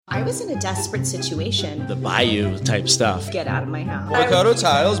I was in a desperate situation. The Bayou type stuff. Get out of my house. Avocado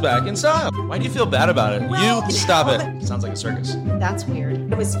tiles back in style. Why do you feel bad about it? Well, You stop it. Sounds like a circus. That's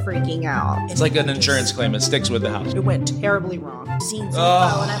weird. I was freaking out. It's like an insurance claim. It sticks with the house. It went terribly wrong. Seen info,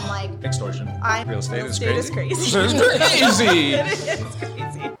 Oh. and I'm like, Extortion. Real estate is Real estate crazy. is crazy. It's crazy. It is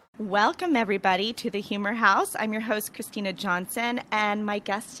crazy. Welcome, everybody, to the Humor House. I'm your host, Christina Johnson, and my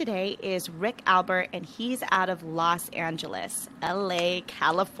guest today is Rick Albert, and he's out of Los Angeles, LA,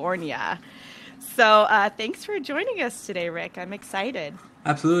 California. So thanks for joining us today, Rick. I'm excited.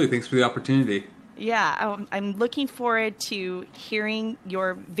 Absolutely. Thanks for the opportunity. Yeah, I'm looking forward to hearing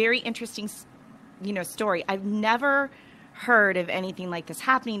your very interesting, story. I've never heard of anything like this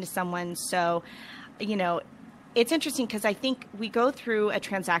happening to someone, so, it's interesting because I think we go through a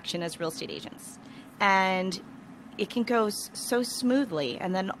transaction as real estate agents, and it can go so smoothly,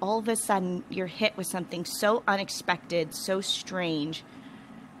 and then all of a sudden you're hit with something so unexpected, so strange.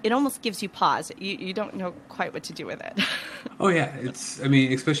 It almost gives you pause. You don't know quite what to do with it. Oh, yeah.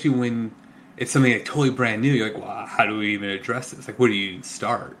 Especially when it's something like totally brand new. You're like, wow, how do we even address this? Like, where do you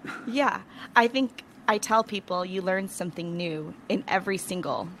start? Yeah. I think I tell people you learn something new in every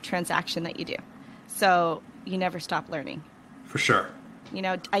single transaction that you do. So you never stop learning. For sure.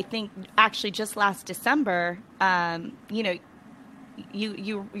 I think actually just last December, you're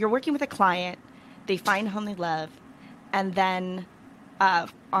working with a client, they find a home they love, and then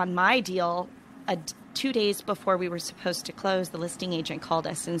on my deal, 2 days before we were supposed to close, the listing agent called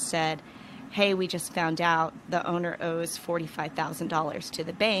us and said, hey, we just found out the owner owes $45,000 to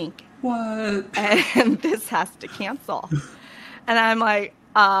the bank. What? And this has to cancel. And I'm like,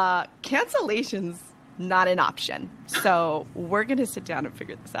 cancellation's not an option. So we're going to sit down and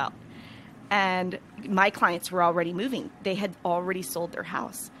figure this out. And my clients were already moving. They had already sold their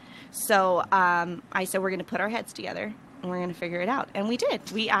house. So I said, we're going to put our heads together and we're going to figure it out. And we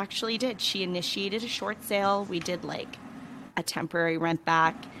did. We actually did. She initiated a short sale. We did like a temporary rent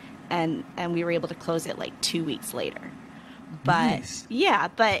back, and we were able to close it like 2 weeks later. But nice. Yeah,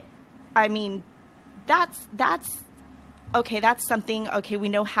 but I mean, that's okay. That's something, okay, we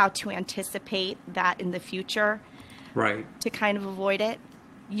know how to anticipate that in the future. Right. To kind of avoid it.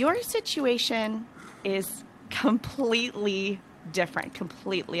 Your situation is completely different,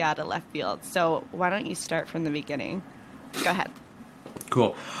 completely out of left field. So why don't you start from the beginning? Go ahead.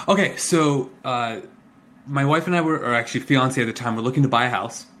 Cool. Okay, so my wife and I or actually fiance at the time, were looking to buy a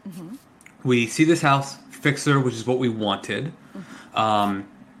house. Mm-hmm. We see this house, fixer, which is what we wanted. Mm-hmm.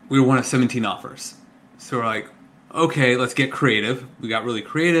 We were one of 17 offers. So we're like, okay, let's get creative. We got really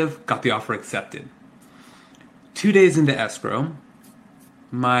creative, got the offer accepted. 2 days into escrow,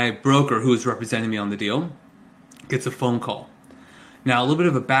 my broker, who was representing me on the deal, gets a phone call. Now, a little bit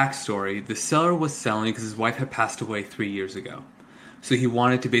of a backstory. The seller was selling because his wife had passed away 3 years ago. So he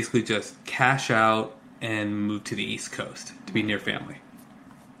wanted to basically just cash out and move to the East Coast to be near family.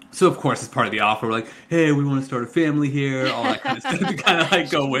 So, of course, as part of the offer, we're like, hey, we want to start a family here, all that kind of stuff to kind of like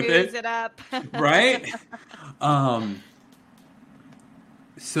go with Moves it. it up. Right?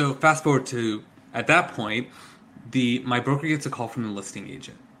 So fast forward to, at that point, my broker gets a call from the listing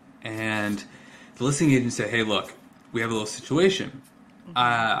agent. And the listing agent said, hey, look, we have a little situation.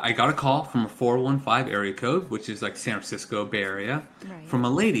 I got a call from a 415 area code, which is like San Francisco, Bay Area, Right. from a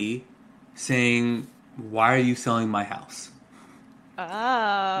lady saying, why are you selling my house?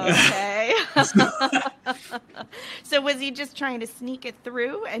 Oh, okay. So was he just trying to sneak it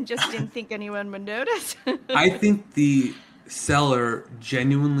through and just didn't think anyone would notice? I think the seller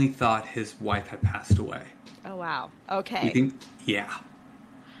genuinely thought his wife had passed away. Oh, wow. Okay. You think? Yeah.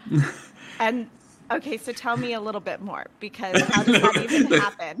 And, okay, so tell me a little bit more, because how does that even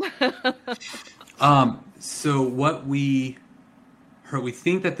happen? So what we heard, we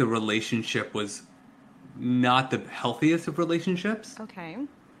think that the relationship was not the healthiest of relationships. Okay.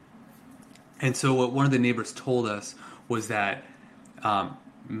 And so what one of the neighbors told us was that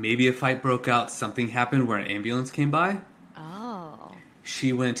maybe a fight broke out, something happened where an ambulance came by. Oh.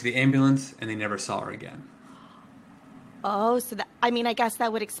 She went to the ambulance and they never saw her again. Oh, so that, I guess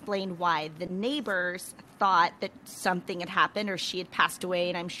that would explain why the neighbors thought that something had happened or she had passed away,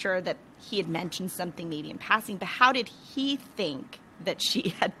 and I'm sure that he had mentioned something maybe in passing, but how did he think that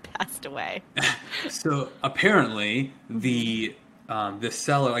she had passed away? So apparently the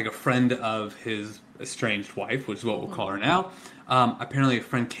seller, like a friend of his estranged wife, which is what we'll call her now, apparently a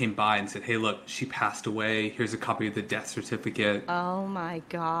friend came by and said, hey, look, she passed away. Here's a copy of the death certificate. Oh, my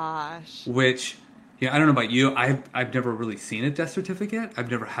gosh. Which, I don't know about you. I've never really seen a death certificate. I've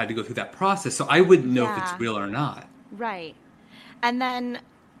never had to go through that process. So I wouldn't know if it's real or not. Right. And then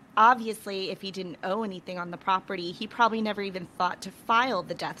obviously, if he didn't owe anything on the property, he probably never even thought to file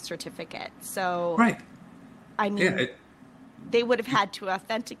the death certificate. So, Right. I mean, Yeah. they would have had to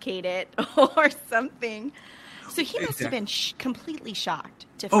authenticate it or something. So he must have Exactly. been completely shocked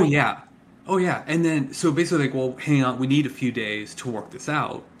to Oh, find yeah. out. Oh, yeah. And then, so basically, like, well, hang on, we need a few days to work this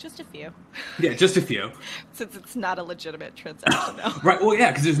out. Just a few, Yeah, just a few. since it's not a legitimate transaction now. Right. Well, yeah,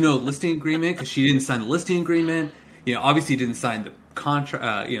 because there's no listing agreement because she didn't sign the listing agreement. Obviously didn't sign the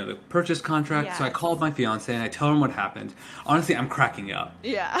contract, the purchase contract. So I Yes. called my fiance and I tell him what happened. Honestly, I'm cracking up.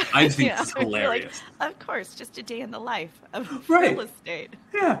 Yeah. I just think Yeah. this is You're like, hilarious. of course, just a day in the life of Right. real estate.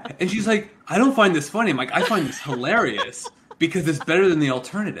 Yeah. And she's like, I don't find this funny. I'm like, I find this hilarious because it's better than the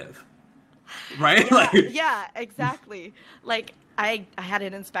alternative. Right? Yeah, exactly. Like I had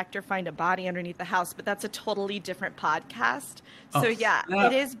an inspector find a body underneath the house, but that's a totally different podcast. So Oh, yeah,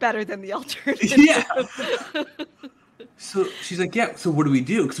 snap. it is better than the alternative. Yeah. So she's like, yeah, so what do we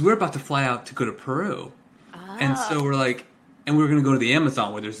do? Because we're about to fly out to go to Peru. And so we're like, and we're going to go to the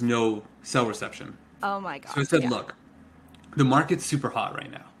Amazon where there's no cell reception. Oh my god. So I said, yeah. look, the market's super hot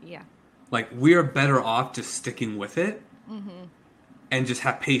right now. Yeah. Like, we are better off just sticking with it Mm-hmm. and just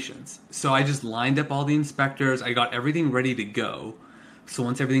have patience. So I just lined up all the inspectors. I got everything ready to go. So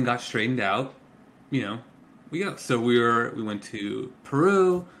once everything got straightened out, we go. So we went to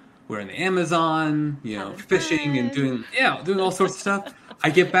Peru. We're in the Amazon, Having fishing and fun. doing all sorts of stuff. I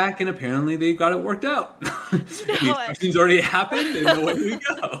get back and apparently they got it worked out. The inspections already happened and away we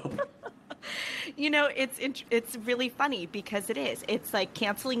go. It's really funny because it is. It's like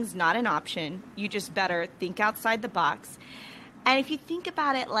canceling's not an option. You just better think outside the box. And if you think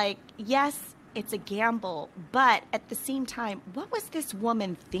about it, like, yes, it's a gamble, but at the same time, what was this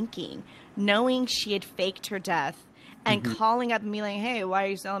woman thinking, knowing she had faked her death and calling up and being like, hey, why are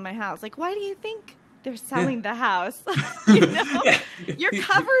you selling my house? Like, why do you think they're selling the house? Your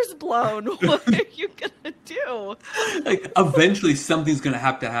cover's blown. What are you going to do? Like, eventually something's going to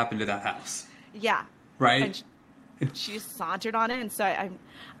have to happen to that house. Yeah. Right? And she just sauntered on it. And so,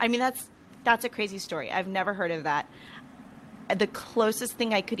 I mean, that's a crazy story. I've never heard of that. The closest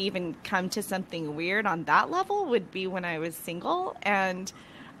thing I could even come to something weird on that level would be when I was single and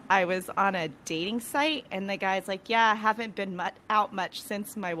I was on a dating site and the guy's like, yeah, I haven't been out much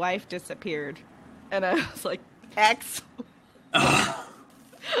since my wife disappeared. And I was like, X.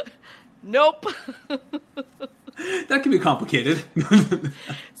 Nope. That can be complicated.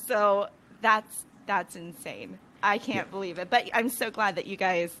 So that's insane. I can't believe it. But I'm so glad that you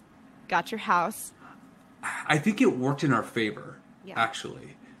guys got your house. I think it worked in our favor,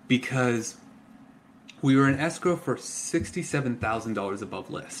 actually, because we were in escrow for $67,000 above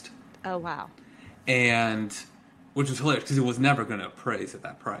list. Oh, wow. And which was hilarious because it was never going to appraise at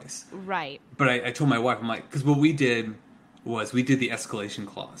that price. Right. But I told my wife, I'm like, because what we did was we did the escalation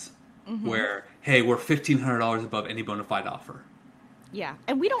clause where, hey, we're $1,500 above any bona fide offer. Yeah.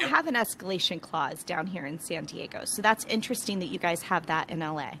 And we don't have an escalation clause down here in San Diego. So that's interesting that you guys have that in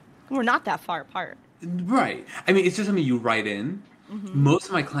LA. We're not that far apart. Right. I mean, it's just something you write in. Most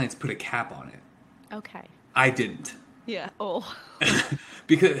of my clients put a cap on it. Okay. I didn't. Yeah. Oh.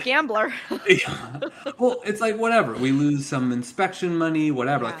 Because Gambler. well, it's like whatever. We lose some inspection money,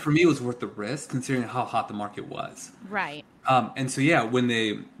 whatever. Yeah. Like for me, it was worth the risk considering how hot the market was. Right. And so yeah, when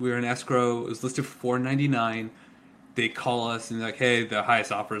we were in escrow, it was listed for $499. They call us and they're like, hey, the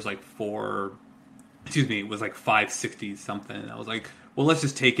highest offer is like it was like $560 something. And I was like, well, let's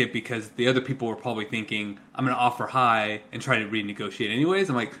just take it because the other people were probably thinking I'm going to offer high and try to renegotiate anyways.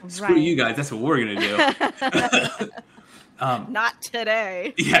 I'm like, screw Right. you guys. That's what we're going to do. Not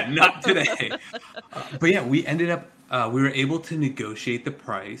today. Yeah, not today. But yeah, we ended up, we were able to negotiate the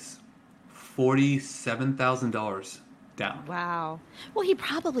price $47,000 down. Wow. Well, he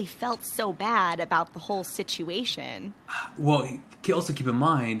probably felt so bad about the whole situation. Well, also keep in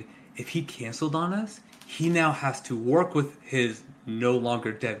mind, if he canceled on us, he now has to work with his no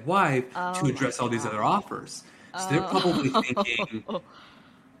longer dead wife to address all these other offers. So they're probably thinking,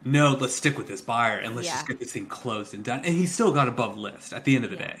 no, let's stick with this buyer and let's just get this thing closed and done. And he still got above list at the end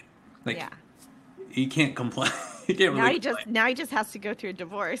of the day. Like, he can't complain. He can't really complain. Now he just has to go through a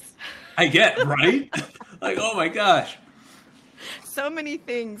divorce. I get, right? Like, oh my gosh. So many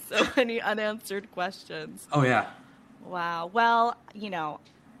things, so many unanswered questions. Oh, yeah. Wow. Well,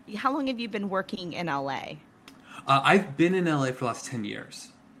 how long have you been working in LA? I've been in LA for the last 10 years.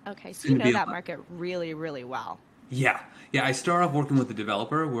 Okay, so you know that market really, really well. Yeah. Yeah, I started off working with a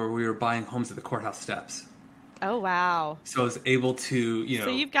developer where we were buying homes at the courthouse steps. Oh, wow. So I was able to, So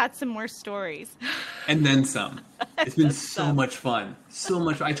you've got some more stories. And then some. It's been so much fun. So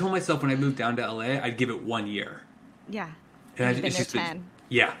much. I told myself when I moved down to LA, I'd give it 1 year. Yeah. And You've been it's there just been 10.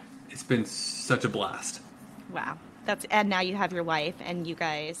 Yeah, it's been such a blast. Wow. And now you have your wife and you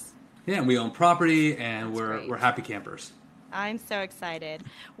guys. Yeah, and we own property, and That's great. we're happy campers. I'm so excited.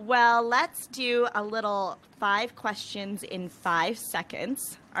 Well, let's do a little 5 questions in 5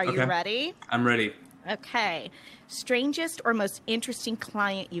 seconds. Are you Okay. ready? I'm ready. Okay. Strangest or most interesting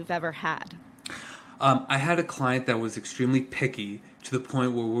client you've ever had? I had a client that was extremely picky to the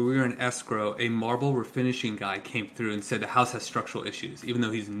point where when we were in escrow, a marble refinishing guy came through and said the house has structural issues, even though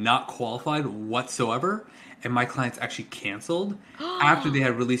he's not qualified whatsoever. And my clients actually canceled after they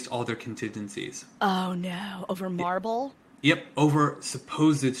had released all their contingencies. Oh, no. Over marble? Yep, over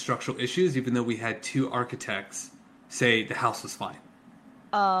supposed structural issues, even though we had 2 architects say the house was fine.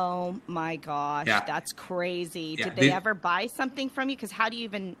 Oh, my gosh. Yeah. That's crazy. Yeah, Did they ever buy something from you? Because how do you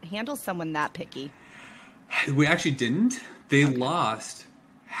even handle someone that picky? We actually didn't. They lost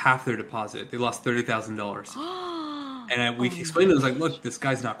half their deposit. They lost $30,000. And we explained to them, like, look, this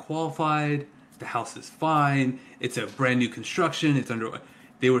guy's not qualified. The house is fine. It's a brand new construction. It's under.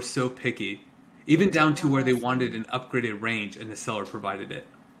 They were so picky, even down to where they wanted an upgraded range, and the seller provided it.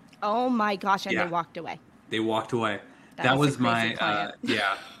 Oh, my gosh. And Yeah. they walked away. They walked away. That That was was a crazy my. client.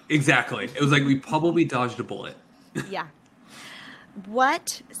 Yeah, exactly. It was like we probably dodged a bullet. Yeah.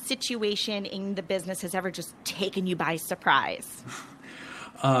 What situation in the business has ever just taken you by surprise?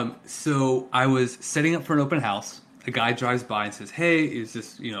 So I was setting up for an open house. A guy drives by and says, "Hey, is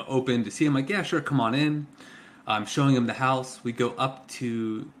this open to see?" I'm like, "Yeah, sure, come on in." I'm showing him the house. We go up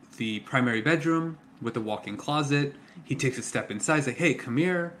to the primary bedroom with the walk-in closet. He takes a step inside. He's like, "Hey, come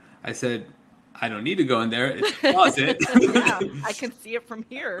here." I said, "I don't need to go in there. It's a closet." Yeah, I can see it from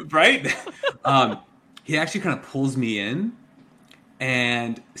here. Right? He actually kind of pulls me in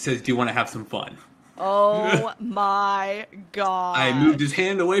and says, "Do you want to have some fun?" Oh my God. I moved his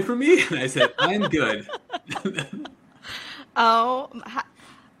hand away from me and I said, "I'm good."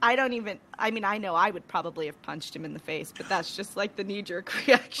 I don't even, I mean, I know I would probably have punched him in the face, but that's just like the knee-jerk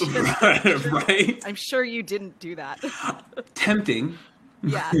reaction. Right? I'm sure you didn't do that. Tempting,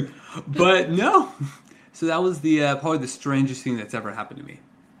 Yeah. but no. So that was the probably the strangest thing that's ever happened to me.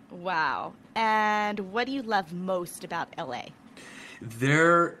 Wow. And what do you love most about LA?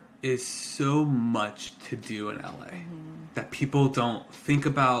 There is so much to do in LA that people don't think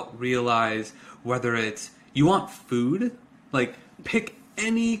about, realize, whether it's you want food, like pick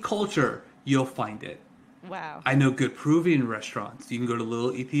any culture, you'll find it. Wow. I know good Peruvian restaurants. You can go to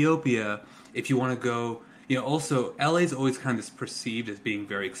Little Ethiopia. If you want to go, also LA is always kind of perceived as being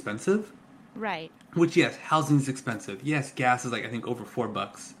very expensive. Right. Which, yes, housing's expensive. Yes, gas is like, I think, over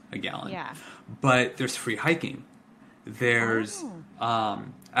 $4 a gallon. Yeah. But there's free hiking. There's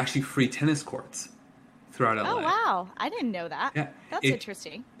actually free tennis courts throughout LA. Oh, wow. I didn't know that. Yeah. That's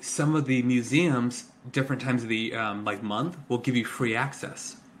interesting. Some of the museums, different times of the month, will give you free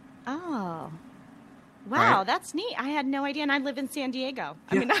access. Oh. Wow, Right. that's neat. I had no idea, and I live in San Diego.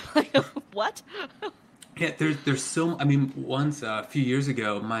 I Yeah. mean, I'm like, what? Yeah, there's so. I mean, once a few years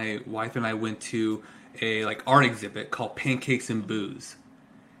ago, my wife and I went to a art exhibit called Pancakes and Booze,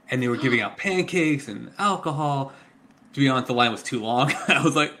 and they were giving out pancakes and alcohol. To be honest, the line was too long. I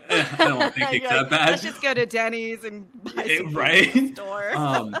was like, I don't want pancakes You're that like, bad. Let's just go to Denny's and buy some Right? food at the store.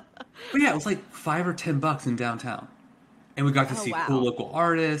 But yeah, it was like $5 or $10 in downtown, and we got to Oh, see wow. cool local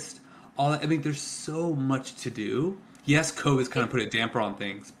artists. All that. I mean, there's so much to do. Yes, COVID's kind of put a damper on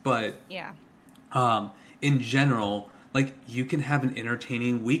things, but Yeah. in general, like you can have an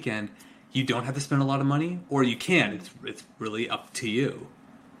entertaining weekend. You don't have to spend a lot of money, or you can. It's really up to you.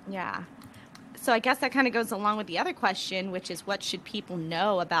 Yeah. So I guess that kind of goes along with the other question, which is what should people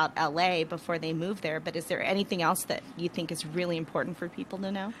know about LA before they move there? But is there anything else that you think is really important for people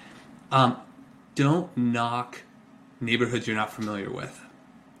to know? Don't knock neighborhoods you're not familiar with.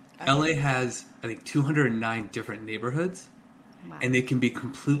 LA has, I think, 209 different neighborhoods, Wow. and they can be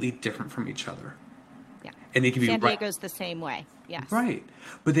completely different from each other. Yeah. And they can be San right. Diego's the same way. Yes. Right.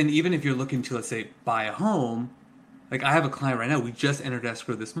 But then even if you're looking to, let's say, buy a home, like I have a client right now, we just entered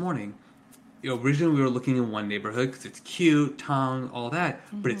escrow this morning. Originally we were looking in one neighborhood because it's cute, town, all that,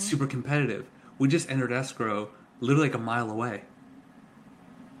 but it's super competitive. We just entered escrow literally like a mile away.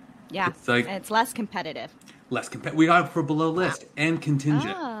 Yeah. It's like- and it's less competitive. Less competitive. We got it for below list and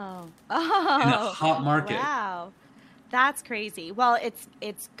contingent Oh. in a hot market. Wow. That's crazy. Well,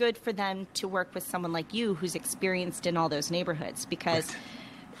 it's good for them to work with someone like you who's experienced in all those neighborhoods because,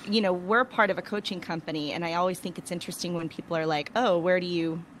 Right. We're part of a coaching company, and I always think it's interesting when people are like, "Oh, where do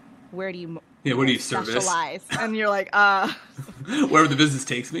you Yeah, where do you service? specialize?" And you're like, Wherever the business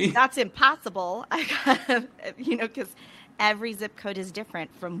takes me. that's impossible." Because every zip code is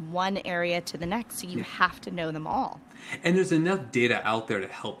different from one area to the next, so you have to know them all. And there's enough data out there to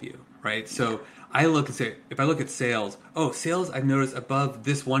help you, right? So I look and say, if I look at sales, sales I've noticed above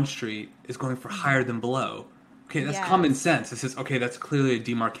this one street is going for higher than below. Okay, that's common sense. It says, okay, that's clearly a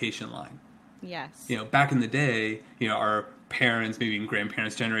demarcation line. Yes. Back in the day, our parents, maybe even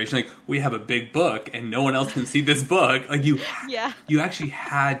grandparents' generation, like, we have a big book and no one else can see this book. Like, you actually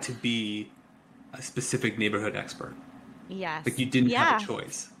had to be a specific neighborhood expert. Yes. Like, you didn't have a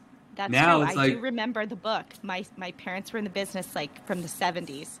choice. That's now true. it's I do remember the book. My parents were in the business like from the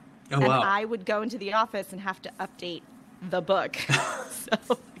 70s. Oh, and wow. I would go into the office and have to update the book.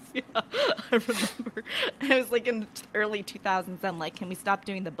 So, yeah, I remember. It was like in the early 2000s. I'm like, can we stop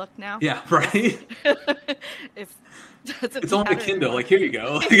doing the book now? Yeah, right? It's on the Kindle. Like, here you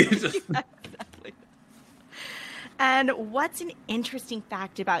go. It's just... Yeah, exactly. And what's an interesting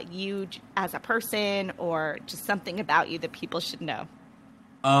fact about you as a person, or just something about you that people should know?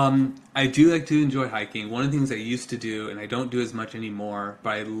 I do like to enjoy hiking. One of the things I used to do, and I don't do as much anymore,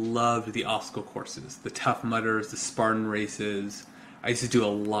 but I loved the obstacle courses, the Tough Mudders, the Spartan races. I used to do a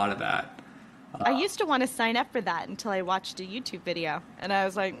lot of that. I used to want to sign up for that until I watched a YouTube video, and I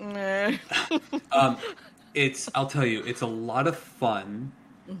was like, nah. I'll tell you, it's a lot of fun.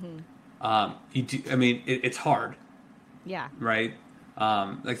 Mm-hmm. It's hard. Yeah. Right?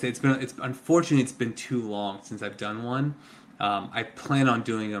 Like I said, unfortunately, it's been too long since I've done one. I plan on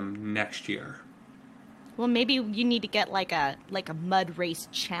doing them next year. Well, maybe you need to get like a mud race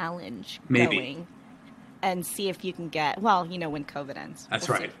challenge maybe. Going and see if you can get, when COVID ends. That's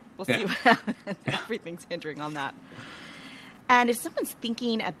we'll right. See. We'll see what happens. Everything's hindering on that. And if someone's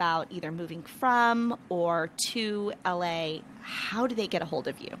thinking about either moving from or to LA, how do they get a hold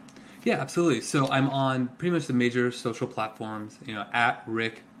of you? Yeah, absolutely. So I'm on pretty much the major social platforms, at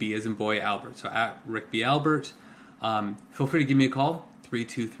Rick B as in boy Albert. So at Rick B Albert. Feel free to give me a call,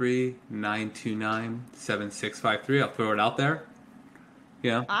 323-929-7653. I'll throw it out there.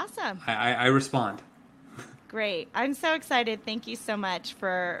 Awesome. I respond. Great. I'm so excited. Thank you so much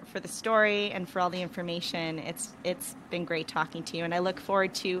for the story and for all the information. It's been great talking to you, and I look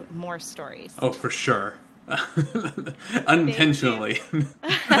forward to more stories. Oh, for sure. Unintentionally.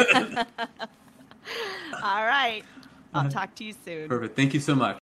 All right. I'll talk to you soon. Perfect. Thank you so much.